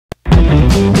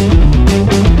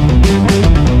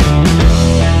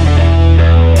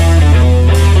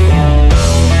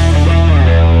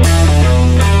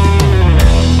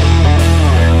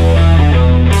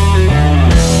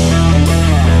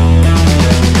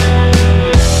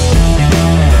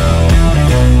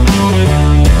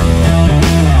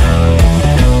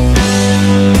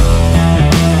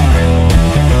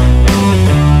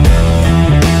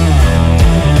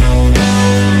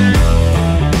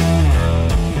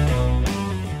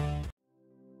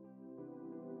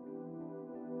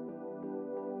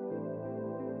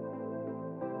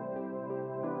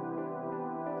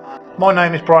My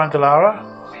name is Brain De Lara.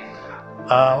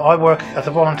 I work as a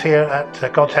volunteer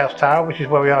at God's House Tower, which is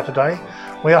where we are today.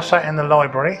 We are sat in the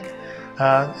library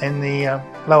in the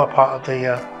lower part of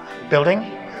the building.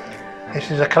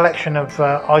 This is a collection of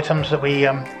items that we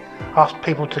ask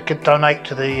people to donate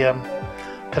to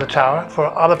the tower for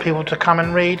other people to come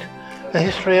and read the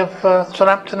history of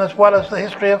Southampton as well as the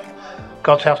history of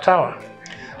God's House Tower.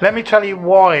 Let me tell you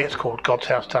why it's called God's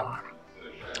House Tower.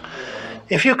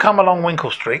 If you come along Winkle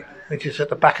Street, which is at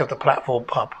the back of the platform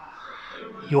pub,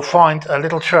 you'll find a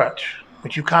little church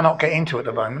which you cannot get into at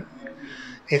the moment.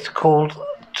 It's called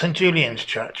St Julian's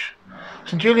Church.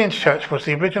 St Julian's Church was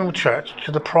the original church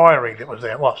to the priory that was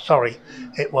there. Well, sorry,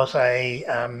 it was a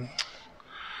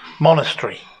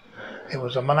monastery. It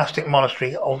was a monastic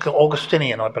monastery,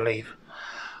 Augustinian, I believe.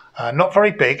 Not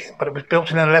very big, but it was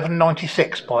built in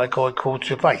 1196 by a guy called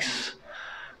Gervais,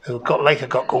 who later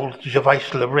got called Gervais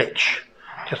le Rich.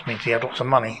 Just means he had lots of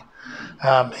money.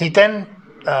 He then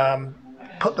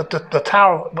put the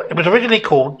tower. It was originally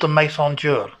called the Maison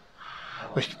Dieu,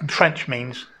 which in French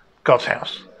means God's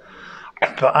house.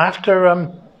 But after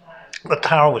the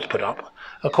tower was put up,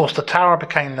 of course, the tower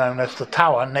became known as the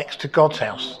tower next to God's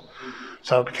house,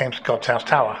 so it became God's House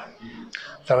Tower.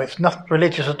 So it's not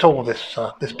religious at all.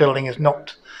 This building is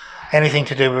not anything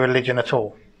to do with religion at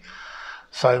all.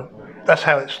 So that's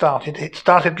how it started. It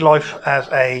started life as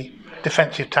a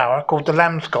defensive tower called the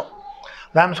Lambscott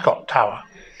Tower,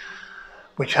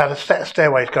 which had a set of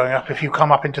stairways going up. If you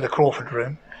come up into the Crawford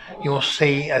room, you will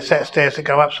see a set of stairs that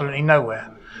go absolutely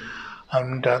nowhere.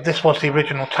 And this was the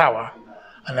original tower.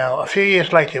 And now, a few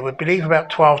years later, we believe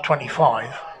about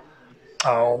 1225,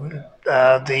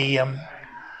 the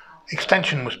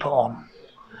extension was put on.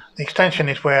 The extension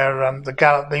is where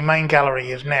the main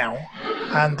gallery is now,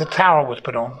 and the tower was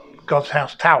put on, God's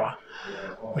House Tower,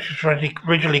 which was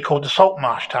originally called the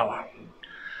Saltmarsh Tower.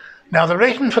 Now, the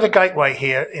reason for the gateway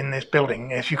here in this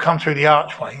building is you come through the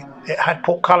archway, it had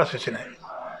portcullises in it.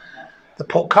 The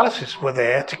portcullises were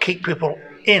there to keep people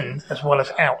in as well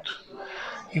as out.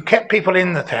 You kept people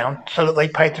in the town so that they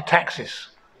paid the taxes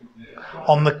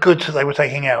on the goods that they were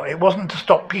taking out. It wasn't to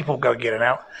stop people going in and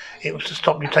out, it was to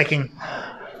stop you taking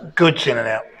goods in and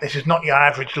out. This is not your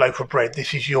average loaf of bread,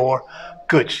 this is your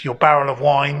goods, your barrel of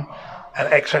wine, and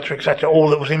etc., etc., all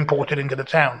that was imported into the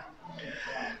town.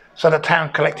 So the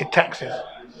town collected taxes.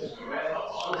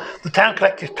 The town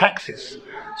collected taxes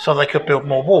so they could build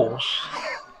more walls,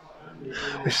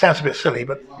 which sounds a bit silly,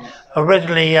 but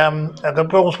originally the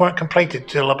walls weren't completed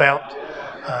till about,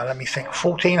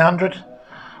 1400,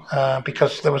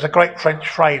 because there was a great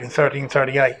French raid in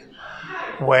 1338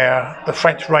 where the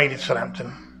French raided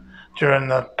Southampton during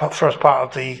the first part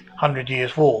of the 100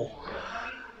 Years' War.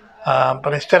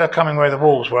 But instead of coming where the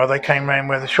walls were, they came round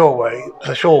where the shore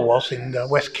was in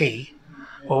West Quay,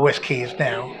 where West Quay is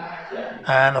now.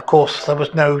 And of course, there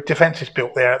was no defences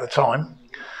built there at the time.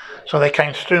 So they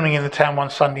came streaming in the town one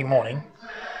Sunday morning,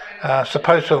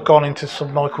 supposed to have gone into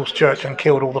St Michael's Church and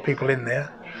killed all the people in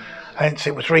there. Hence,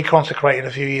 it was reconsecrated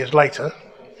a few years later.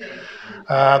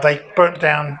 They burnt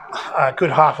down a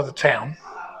good half of the town.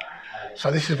 So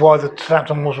this is why the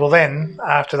Southampton Walls were then,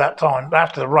 after that time,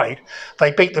 after the raid,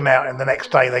 they beat them out, and the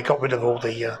next day they got rid of all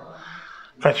the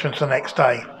Frenchmen the next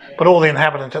day. But all the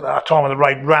inhabitants at that time of the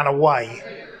raid ran away,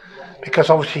 because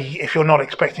obviously if you're not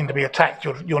expecting to be attacked,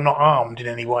 you're not armed in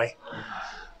any way.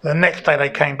 The next day they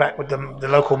came back with the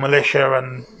local militia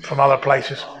and from other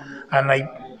places, and they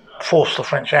forced the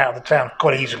French out of the town,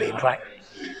 quite easily in fact.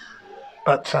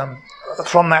 But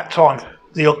from that time,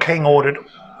 the king ordered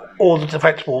all the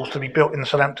defence walls to be built in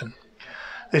Southampton.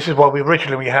 This is why we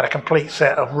originally had a complete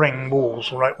set of ring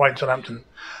walls right in Southampton,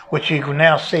 which you can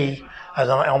now see as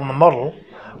on the model,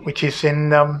 which is in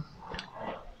the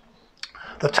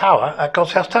tower at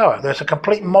God's House Tower. There's a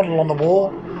complete model on the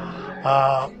wall,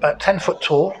 about 10 foot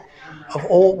tall, of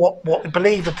all what we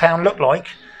believe the town looked like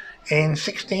in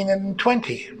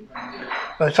 1620.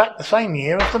 So it's at the same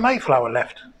year as the Mayflower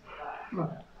left.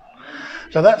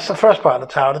 So that's the first part of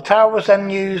the tower. The tower was then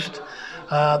used,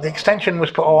 the extension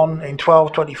was put on in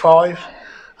 1225.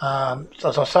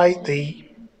 As I say,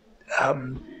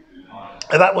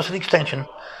 that was an extension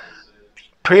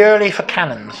purely for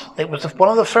cannons. It was one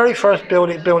of the very first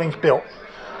buildings built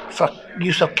for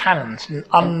use of cannons,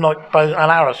 unlike bow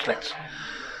and arrow slits.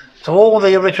 So all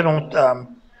the original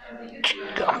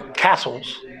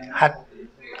castles had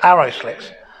arrow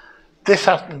slits. This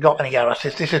hasn't got any arrow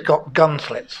slits, this has got gun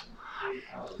slits.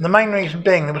 The main reason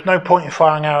being there was no point in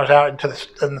firing arrows out into the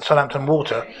Southampton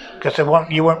water, because you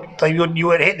wouldn't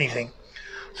hit anything.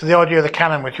 So the idea of the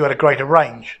cannon was you had a greater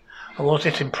range. Of course,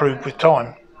 this improved with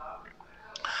time.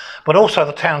 But also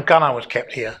the town gunner was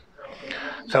kept here.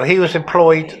 So he was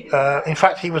employed. In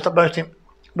fact, he was the most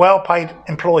well-paid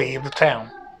employee of the town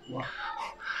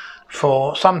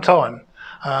for some time.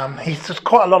 There's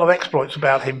quite a lot of exploits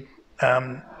about him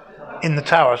in the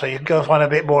tower, so you can go and find a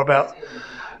bit more about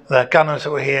the gunners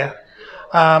that were here.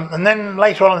 And then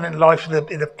later on in life, in the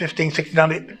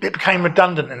 1569, it became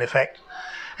redundant in effect,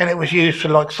 and it was used for,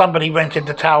 like, somebody rented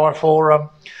the tower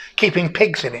for keeping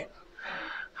pigs in it.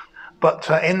 But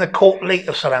in the court leet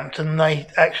of Southampton, they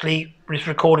actually was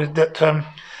recorded that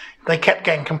they kept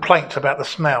getting complaints about the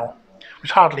smell. It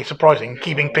was hardly surprising,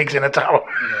 keeping pigs in a tower.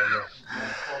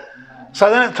 So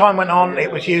then as time went on,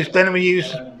 it was used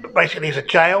basically as a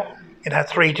jail. It had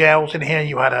 3 jails in here.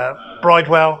 You had a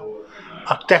bridewell,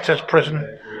 a debtor's prison,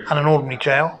 and an ordinary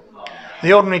jail.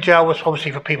 The ordinary jail was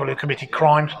obviously for people who committed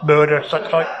crimes, murder,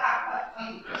 such like.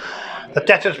 The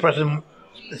debtor's prison,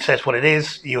 it says what it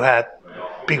is. You had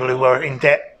people who were in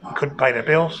debt and couldn't pay their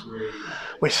bills,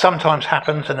 which sometimes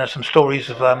happens, and there's some stories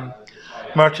of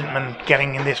merchantmen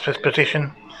getting in this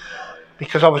position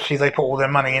because obviously they put all their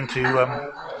money into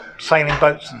sailing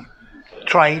boats and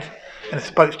trade, and if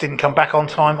the boats didn't come back on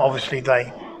time, obviously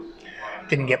they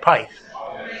didn't get paid.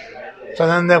 So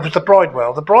then there was the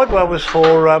bridewell. The bridewell was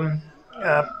for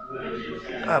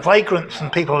vagrants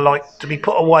and people like to be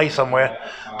put away somewhere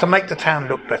to make the town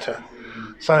look better.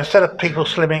 So instead of people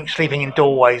sleeping in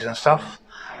doorways and stuff,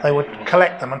 they would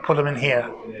collect them and put them in here.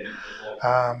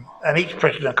 And each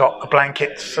prisoner got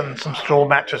blankets and some straw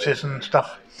mattresses and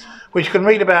stuff, which you can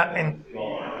read about in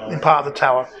part of the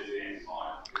tower.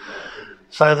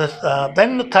 So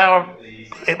then the tower,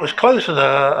 it was close to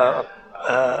the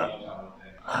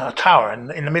tower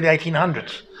in the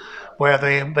mid-1800s, where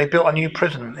they built a new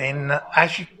prison in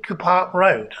Ashupark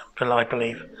Road, I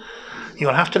believe.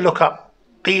 You'll have to look up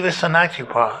Beavis and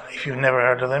Ashupark if you've never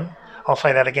heard of them. I'll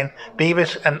say that again,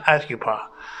 Beavis and Ashupark,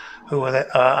 who were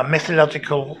a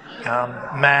mythological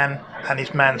man and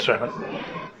his manservant.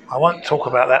 I won't talk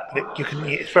about that, but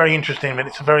it's very interesting, but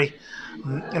it's a very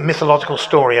mythological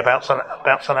story about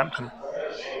Southampton.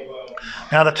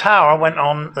 Now the tower went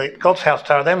on, the God's House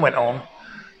Tower then went on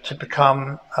to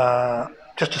become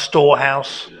just a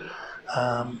storehouse,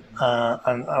 and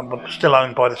still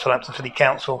owned by the Southampton City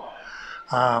Council.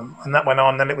 And that went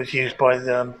on, then it was used by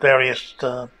the various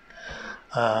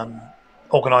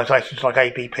organisations like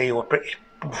ABP, or British,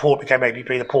 before it became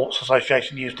ABP, the Ports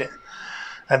Association used it.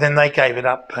 And then they gave it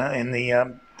up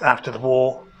after the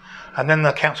war. And then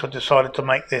the council decided to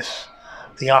make this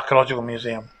the Archaeological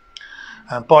Museum.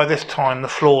 And by this time, the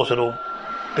floors had all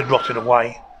been rotted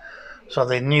away. So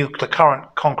the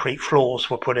current concrete floors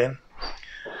were put in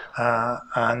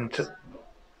and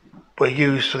were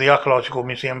used for the Archaeological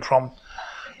Museum from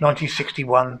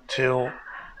 1961 till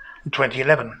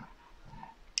 2011,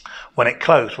 when it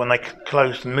closed. When they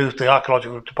closed and moved the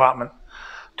archaeological department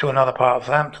to another part of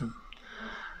Southampton.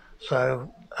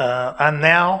 So and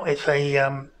now it's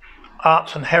a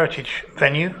arts and heritage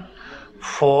venue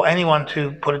for anyone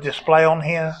to put a display on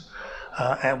here,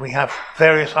 and we have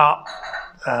various art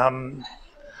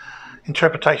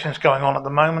interpretations going on at the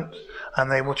moment,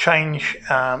 and they will change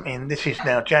this is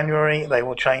now January, they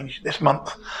will change this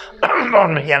month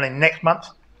and in next month.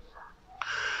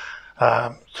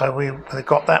 So we've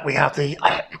got that. We have the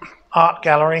art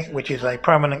gallery, which is a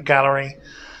permanent gallery,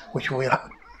 which will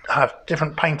have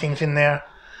different paintings in there.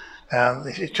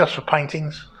 This is just for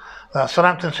paintings.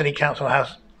 Southampton City Council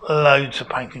has loads of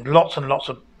paintings, lots and lots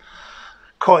of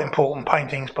quite important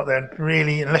paintings, but they're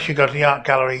really, unless you go to the art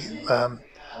gallery,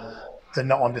 they're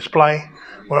not on display.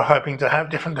 We're hoping to have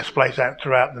different displays out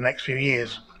throughout the next few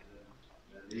years.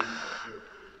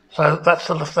 So that's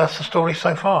the story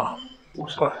so far.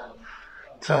 But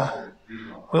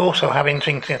we also have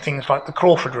interesting things like the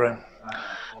Crawford Room,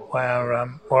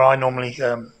 where I normally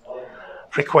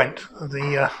frequent.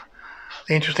 The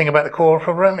interesting about the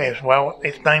Crawford Room is, well,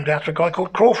 it's named after a guy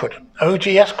called Crawford,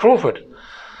 O.G.S. Crawford,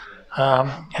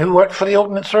 who worked for the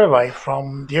Ordnance Survey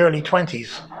from the early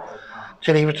 20s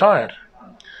till he retired.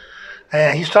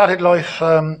 He started life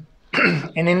in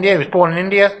India. He was born in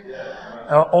India,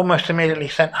 almost immediately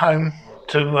sent home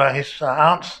to his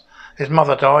aunts. His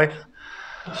mother died,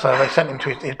 so they sent him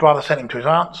to his brother sent him to his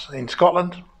aunts in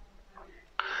Scotland.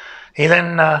 He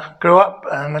then grew up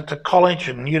and went to college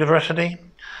and university,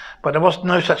 but there was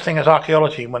no such thing as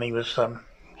archaeology when he was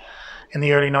in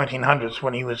the early 1900s,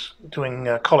 when he was doing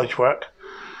college work.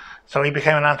 So he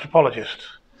became an anthropologist,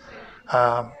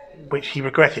 which he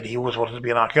regretted. He always wanted to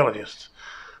be an archaeologist.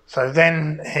 So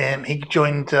then he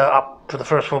joined up for the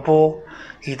First World War.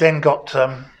 He then got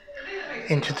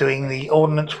into doing the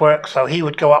ordnance work, so he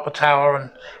would go up a tower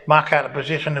and mark out the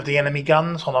position of the enemy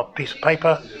guns on a piece of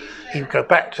paper. he would go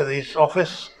back to his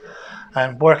office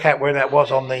and work out where that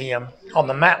was on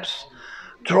the maps,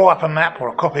 draw up a map or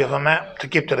a copy of a map to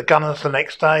give to the gunners the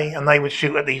next day, and they would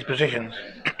shoot at these positions.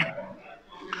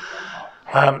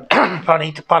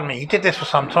 Pardon me, he did this for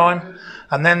some time,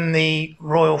 and then the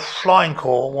Royal Flying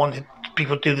Corps wanted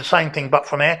people to do the same thing but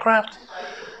from aircraft.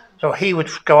 So he would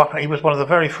go up, he was one of the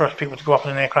very first people to go up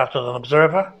in an aircraft as an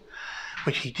observer,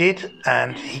 which he did,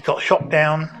 and he got shot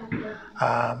down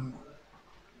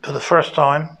for the first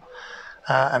time,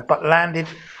 but landed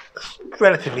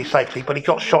relatively safely, but he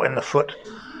got shot in the foot,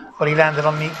 but he landed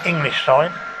on the English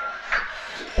side.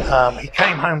 He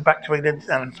came home back to England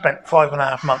and spent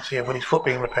 5.5 months here with his foot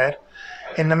being repaired.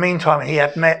 In the meantime, he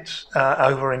had met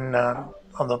over in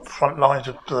on the front lines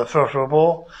of the First World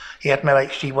War, he had met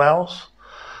H.G. Wells.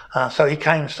 So he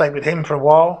came and stayed with him for a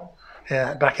while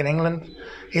back in England.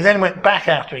 He then went back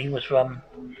after his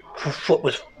foot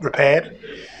was repaired,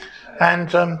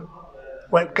 and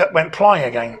went flying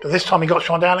again. But this time he got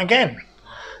shot down again.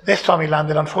 This time he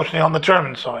landed, unfortunately, on the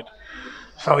German side.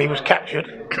 So he was captured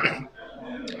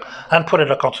and put in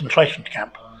a concentration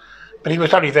camp. But he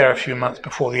was only there a few months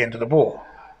before the end of the war.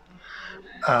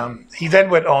 He then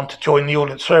went on to join the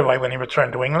Ordnance Survey when he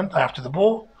returned to England after the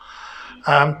war,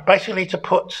 basically to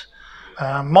put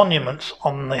monuments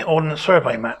on the Ordnance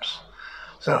Survey maps.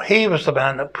 So he was the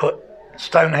man that put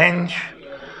Stonehenge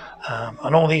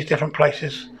and all these different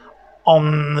places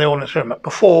on the Ordnance Survey map.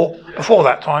 Before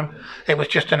that time, it was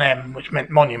just an M, which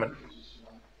meant monument.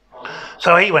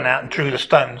 So he went out and drew the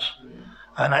stones,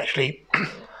 and actually,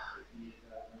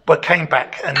 but came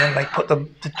back, and then they put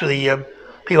them to the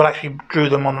people actually drew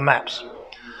them on the maps.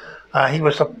 He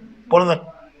was one of the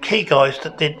key guys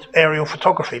that did aerial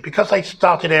photography, because they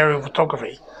started aerial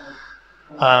photography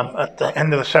at the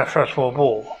end of the First World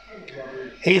War.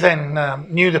 He then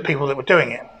knew the people that were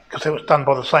doing it, because it was done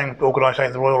by the same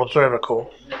organisation, the Royal Observer Corps.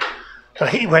 So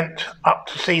he went up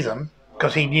to see them,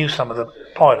 because he knew some of the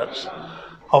pilots,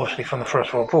 obviously from the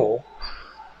First World War,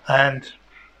 and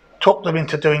took them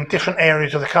into doing different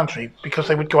areas of the country, because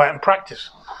they would go out and practice.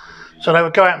 So they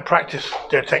would go out and practice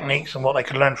their techniques and what they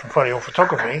could learn from aerial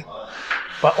photography,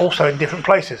 but also in different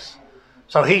places.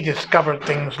 So he discovered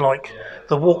things like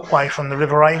the walkway from the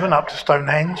River Avon up to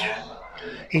Stonehenge.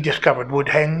 He discovered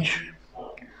Woodhenge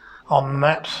on the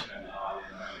maps.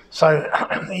 So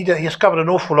he discovered an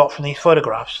awful lot from these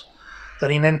photographs that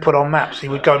he then put on maps. He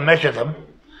would go and measure them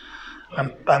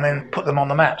and then put them on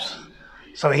the maps.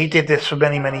 So he did this for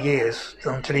many, many years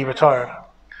until he retired.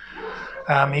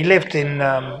 He lived in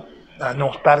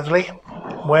North Baddesley,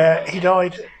 where he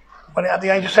died at the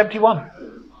age of 71.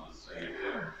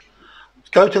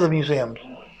 Go to the museum,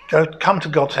 come to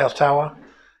God's House Tower,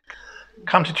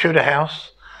 come to Tudor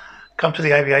House, come to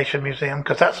the Aviation Museum,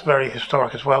 because that's very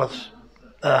historic as well as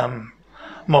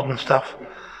modern stuff.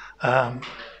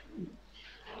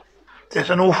 There's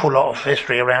an awful lot of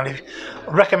history around it.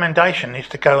 A recommendation is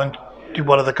to go and do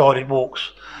one of the guided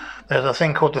walks. There's a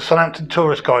thing called the Southampton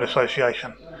Tourist Guide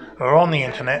Association, or on the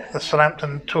internet, the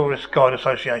Southampton Tourist Guide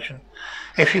Association.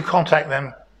 If you contact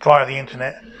them via the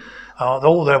internet,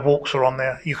 all their walks are on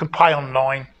there. You can pay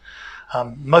online.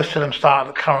 Most of them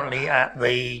start currently at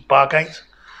the Bargate,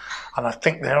 and I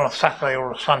think they're on a Saturday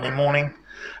or a Sunday morning,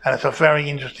 and it's a very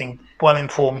interesting,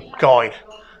 well-informed guide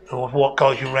of what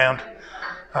guides you around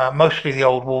mostly the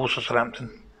old walls of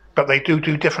Southampton, but they do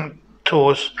different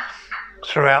tours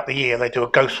throughout the year. They do a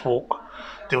ghost walk,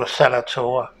 do a cellar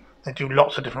tour, they do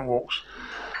lots of different walks.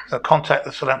 So contact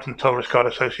the Southampton Tourist Guide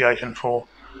Association for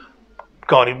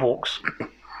guided walks.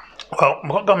 Well,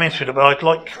 what got me into it, but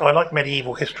I like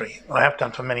medieval history. I have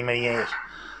done for many, many years.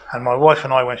 And my wife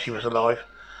and I, when she was alive,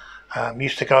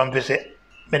 used to go and visit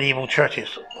medieval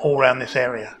churches all around this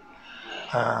area.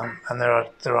 And there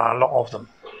are a lot of them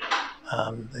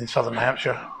in southern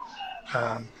Hampshire.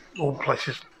 All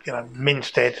places,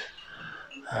 Minstead,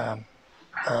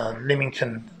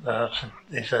 Lymington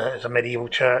is a medieval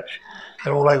church.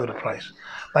 They're all over the place.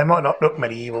 They might not look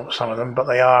medieval, some of them, but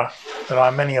there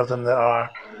are many of them that are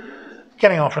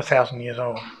getting on for 1,000 years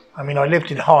old. I mean, I lived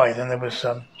in Hythe, and there was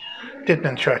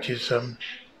Dibden churches,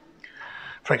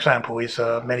 for example, is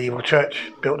a medieval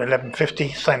church built in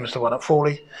 1150, same as the one at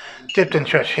Fawley. Dibden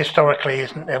Church historically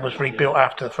it was rebuilt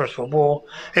after the First World War.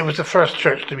 It was the first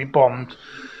church to be bombed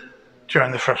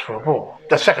during the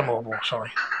Second World War,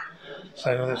 sorry.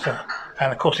 So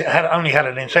and of course it only had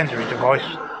an incendiary device,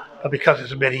 but because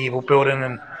it's a medieval building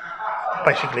and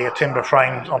basically a timber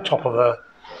frame on top of a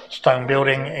stone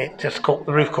building, the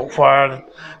roof caught fire, and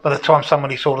by the time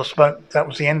somebody saw the smoke, that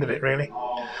was the end of it, really.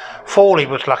 Fawley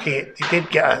was lucky; it did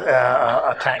get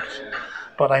attacked,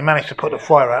 but they managed to put the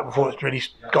fire out before it really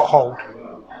got hold.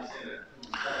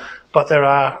 But there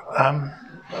are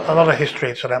a lot of history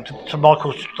in Southampton. St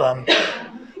Michael's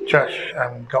church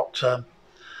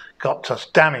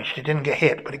got damaged. It didn't get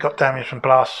hit, but it got damaged from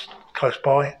blasts close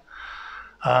by.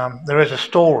 There is a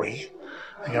story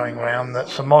going around that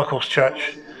St Michael's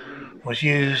Church was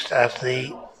used as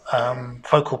the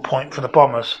focal point for the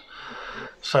bombers.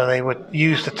 So they would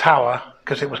use the tower,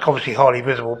 because it was obviously highly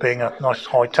visible, being a nice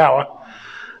high tower.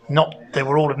 They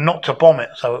were ordered not to bomb it,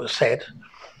 so it was said,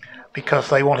 because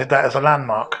they wanted that as a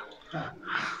landmark.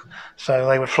 So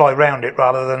they would fly round it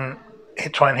rather than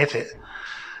try and hit it.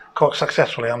 Quite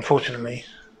successfully, unfortunately.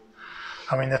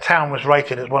 I mean, the town was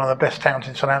rated as one of the best towns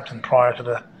in Southampton prior to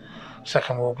the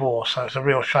Second World War, so it's a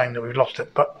real shame that we've lost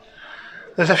it. But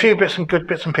there's a few good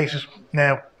bits and pieces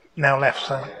now left,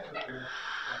 so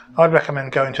I'd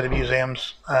recommend going to the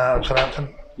museums of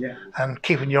Southampton and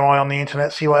keeping your eye on the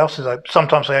internet, see what else is open.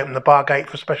 Sometimes they open the bar gate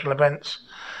for special events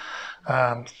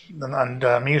and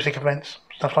music events,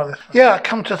 stuff like this. Yeah,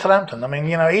 come to Southampton. I mean,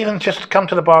 even just come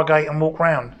to the bar gate and walk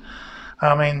round.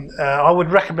 I mean, I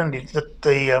would recommend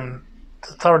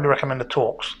thoroughly recommend the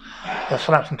talks, the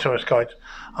Southampton Tourist Guide.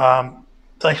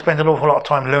 They spend an awful lot of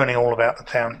time learning all about the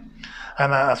town,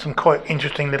 and some quite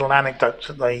interesting little anecdotes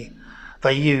that they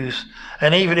use.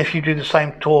 And even if you do the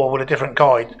same tour with a different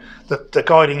guide, the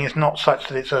guiding is not such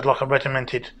that it's like a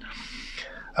regimented.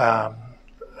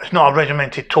 It's not a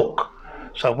regimented talk.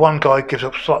 So one guide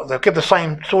they'll give the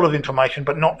same sort of information,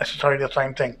 but not necessarily the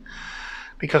same thing,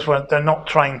 because they're not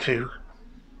trained to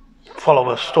follow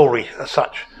a story as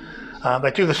such.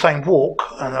 They do the same walk,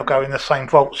 and they'll go in the same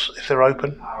vaults if they're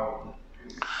open.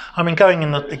 I mean, going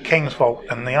in the King's Vault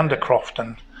and the Undercroft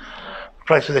and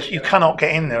places like this, you cannot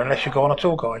get in there unless you go on a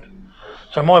tour guide.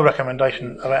 So my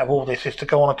recommendation out of all this is to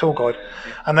go on a tour guide,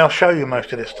 and they'll show you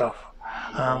most of this stuff.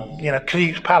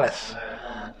 Canute's Palace,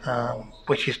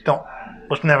 which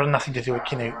was never nothing to do with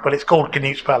Canute, but it's called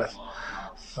Canute's Palace.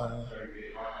 So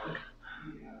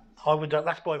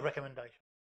that's my recommendation.